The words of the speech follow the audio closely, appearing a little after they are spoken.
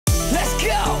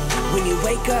When you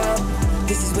wake up,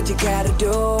 this is what you gotta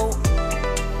do.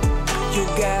 You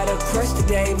gotta crush the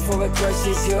day before it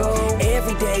crushes you.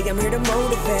 Every day I'm here to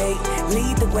motivate,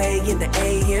 lead the way in the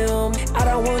AM. I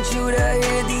don't want you to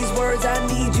hear these words, I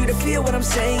need you to feel what I'm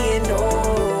saying.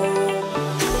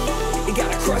 Oh, you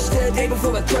gotta crush the day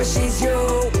before it crushes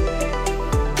you.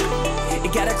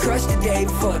 You gotta crush the day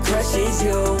before it crushes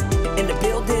you. In the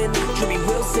building, Jimmy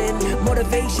Wilson,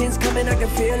 motivation's coming, I can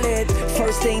feel it.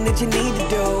 First thing that you need to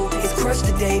do is crush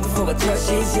the day before it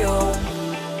crushes you.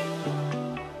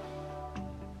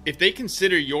 If they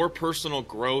consider your personal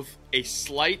growth a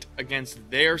slight against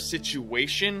their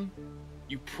situation,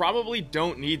 you probably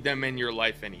don't need them in your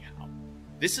life anyhow.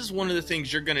 This is one of the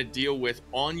things you're going to deal with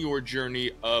on your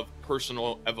journey of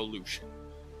personal evolution,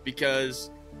 because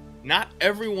not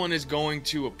everyone is going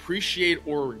to appreciate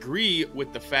or agree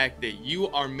with the fact that you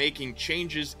are making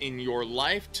changes in your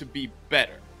life to be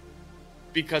better.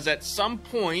 Because at some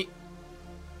point,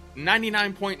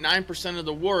 99.9% of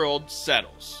the world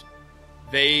settles.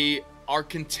 They are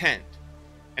content.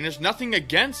 And there's nothing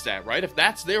against that, right? If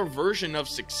that's their version of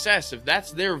success, if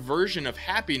that's their version of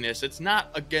happiness, it's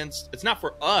not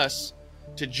for us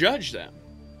to judge them.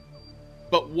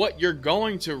 But what you're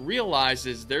going to realize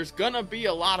is there's going to be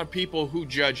a lot of people who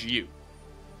judge you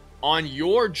on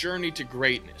your journey to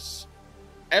greatness.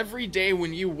 Every day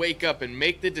when you wake up and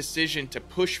make the decision to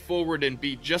push forward and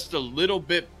be just a little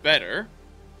bit better,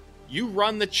 you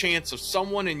run the chance of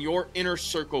someone in your inner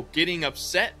circle getting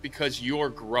upset because you're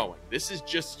growing. This is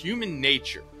just human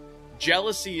nature.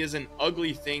 Jealousy is an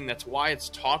ugly thing. That's why it's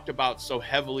talked about so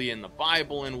heavily in the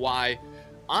Bible, and why,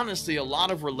 honestly, a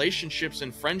lot of relationships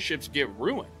and friendships get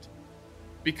ruined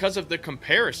because of the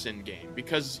comparison game.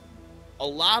 Because a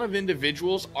lot of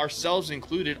individuals, ourselves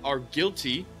included, are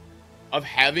guilty of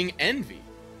having envy,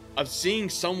 of seeing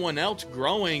someone else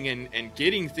growing and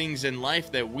getting things in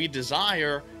life that we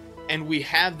desire, and we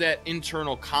have that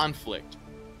internal conflict.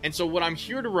 And so what I'm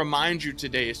here to remind you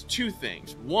today is two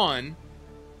things. One,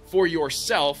 for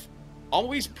yourself,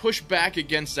 always push back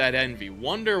against that envy.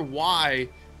 Wonder why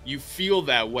you feel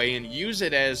that way and use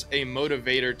it as a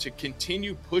motivator to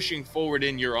continue pushing forward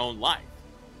in your own life.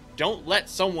 Don't let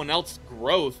someone else's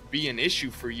growth be an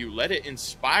issue for you. Let it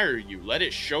inspire you. Let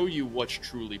it show you what's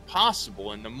truly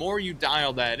possible. And the more you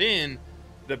dial that in,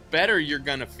 the better you're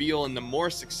going to feel and the more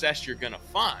success you're going to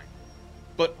find.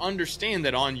 But understand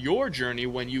that on your journey,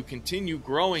 when you continue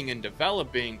growing and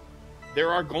developing,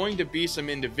 there are going to be some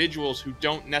individuals who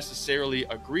don't necessarily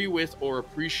agree with or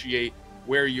appreciate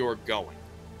where you're going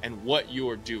and what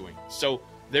you're doing. So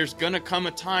there's going to come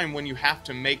a time when you have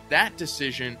to make that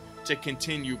decision to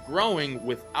continue growing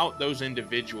without those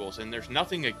individuals. And there's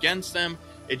nothing against them.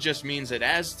 It just means that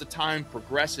as the time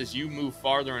progresses, you move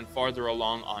farther and farther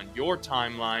along on your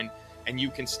timeline, and you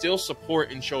can still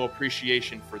support and show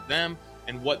appreciation for them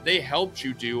and what they helped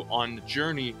you do on the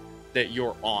journey that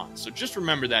you're on. So just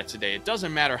remember that today. It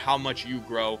doesn't matter how much you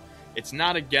grow. It's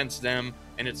not against them,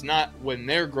 and it's not when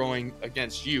they're growing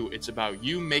against you. It's about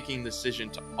you making the decision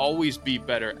to always be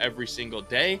better every single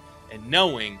day, and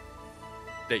knowing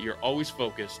that you're always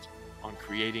focused on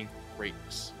creating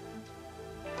greatness.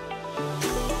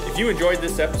 If you enjoyed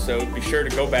this episode, be sure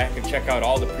to go back and check out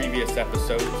all the previous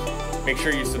episodes. Make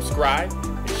sure you subscribe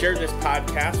and share this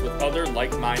podcast with other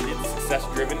like-minded,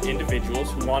 success-driven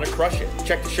individuals who want to crush it.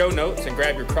 Check the show notes and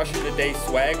grab your Crushing the Day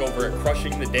swag over at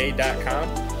crushingtheday.com.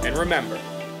 And remember,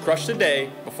 crush the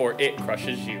day before it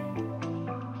crushes you.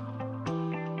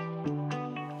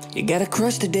 You gotta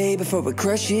crush the day before it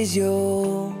crushes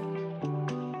you.